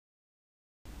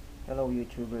Hello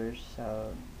YouTubers,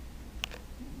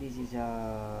 this is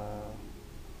a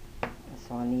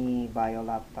SONY Vaio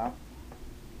laptop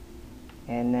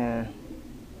and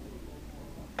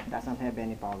doesn't have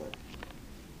any power.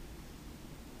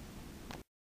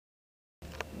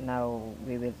 Now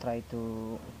we will try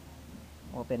to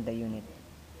open the unit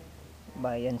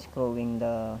by unscrewing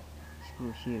the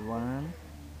screws here. 1,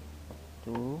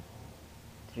 2,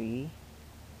 3,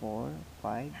 4,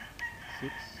 5,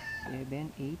 6,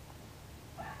 7, 8.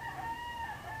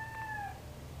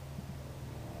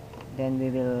 Then we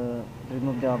will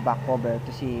remove the back cover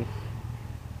to see if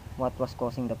what was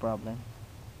causing the problem,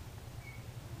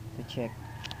 to check.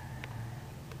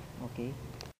 Okay,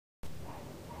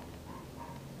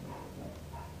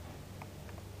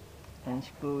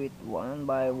 unscrew it one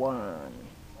by one.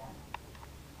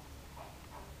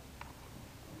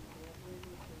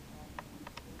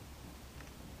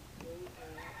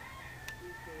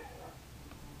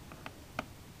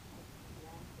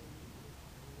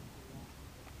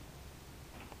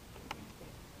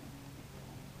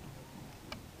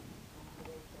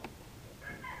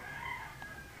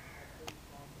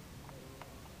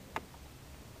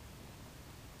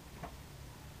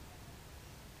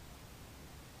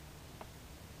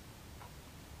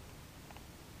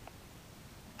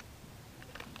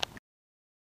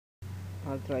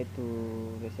 I'll try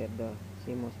to reset the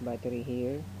CMOS battery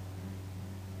here,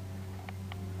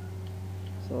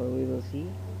 so we will see.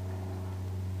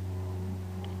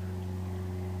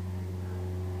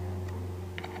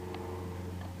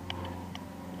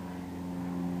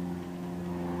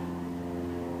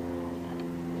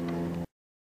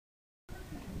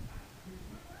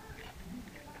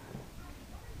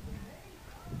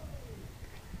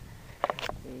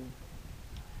 Okay.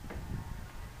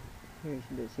 Here's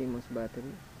the CMOS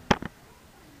battery.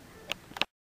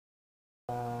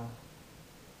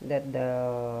 That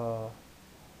the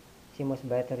CMOS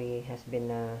battery has been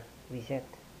reset,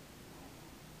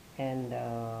 and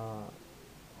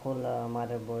whole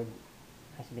motherboard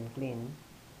has been cleaned.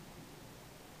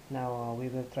 Now we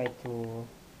will try to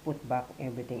put back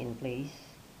everything in place.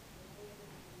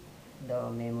 The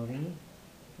memory,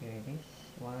 here it is,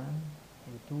 1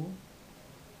 and 2.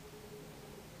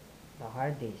 The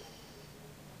hard disk,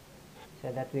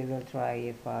 so that we will try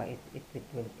if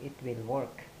it will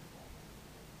work.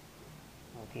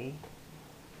 Okay,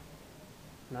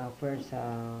 now first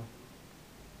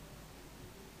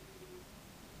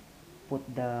put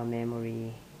the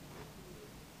memory,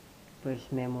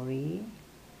 first memory.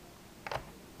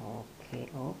 Okay,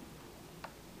 oh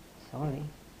sorry,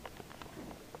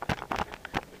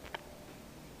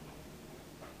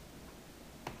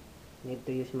 need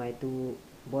to use my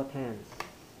both hands.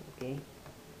 Okay,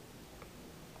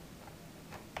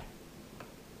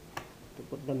 to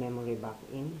put the memory back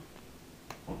in.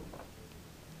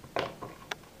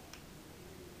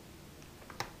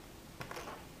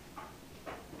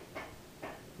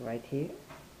 Right here.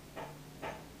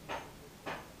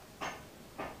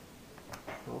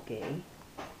 Okay,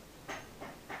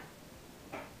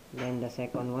 then the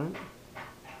second one,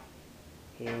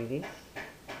 here it is.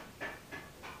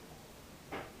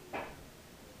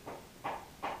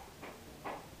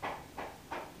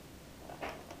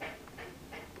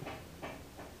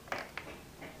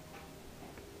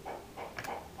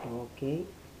 Okay,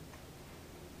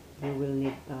 you will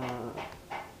need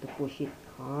to push it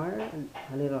hard,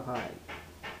 a little hard.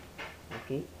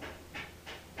 Okay,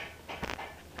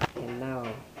 and now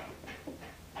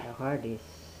the hard disk.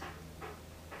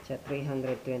 It's a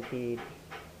 320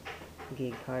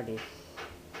 gig hard disk.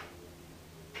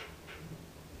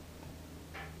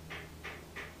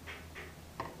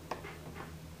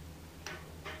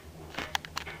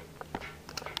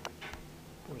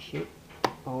 Push it.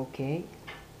 Okay,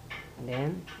 and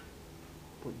then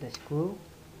put the screw.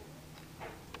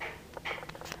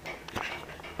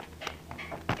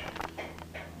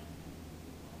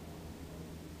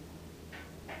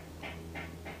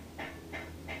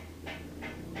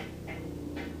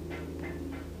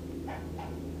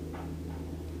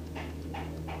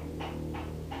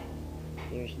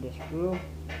 Here's the screw.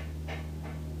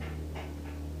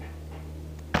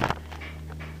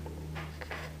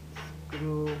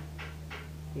 Screw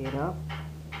it up.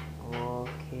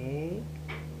 Okay.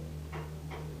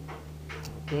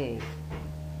 Okay.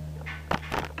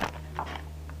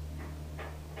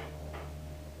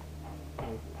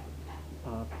 And,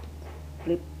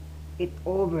 flip it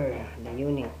over the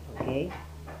unit. Okay.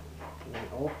 And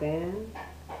open.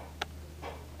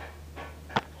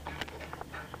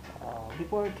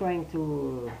 Before trying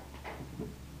to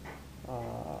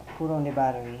put on the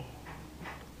battery,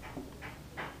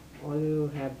 all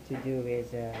you have to do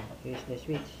is here's the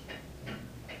switch.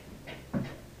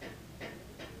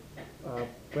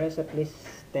 Press at least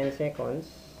 10 seconds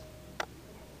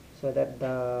so that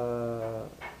the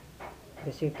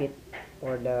circuit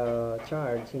or the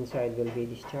charge inside will be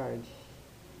discharged.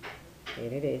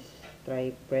 Here it is.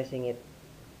 Try pressing it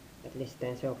at least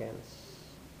 10 seconds.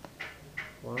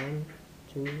 1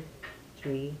 2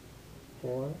 3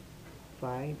 4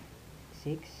 5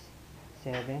 6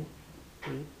 7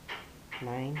 8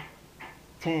 9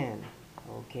 10.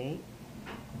 Okay,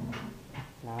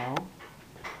 now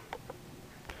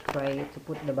try to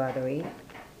put the battery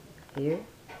here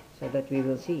so that we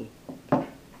will see.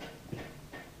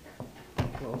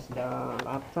 Close the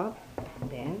laptop,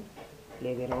 then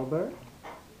flip it over,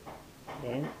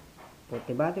 then put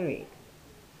the battery.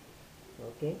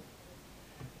 Okay,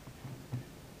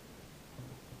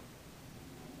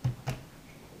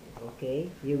 okay,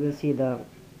 you will see the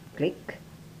click.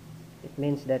 It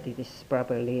means that it is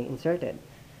properly inserted.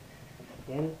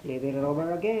 Then flip it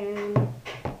over again,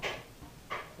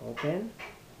 open,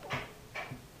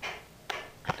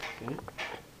 okay,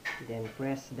 then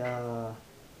press the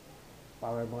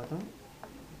power button.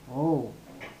 Oh,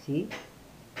 see?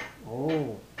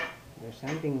 Oh, there's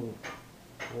something.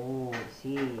 Oh,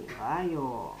 see,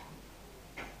 Vaio.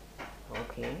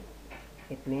 Okay,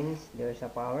 it means there's a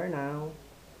power now.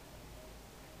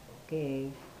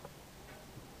 Okay,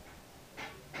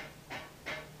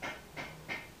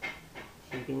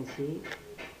 as you can see,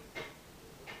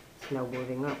 it's now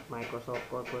booting up Microsoft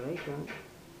Corporation.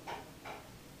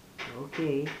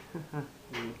 Okay,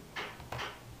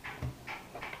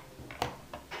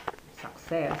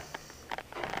 success.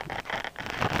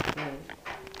 Okay.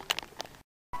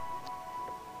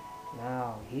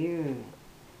 Now here,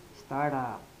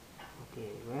 startup.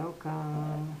 Okay,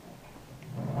 welcome.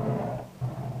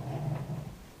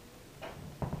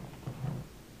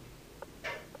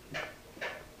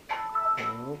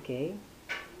 Okay,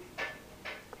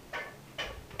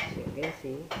 so you can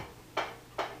see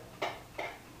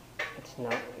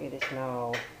it is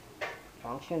now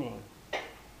functioning.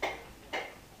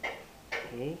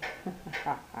 Okay.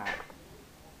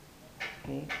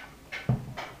 Okay,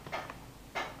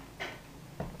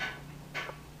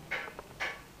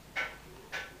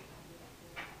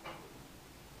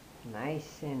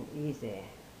 nice and easy.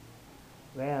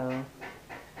 Well,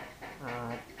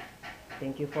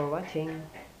 thank you for watching.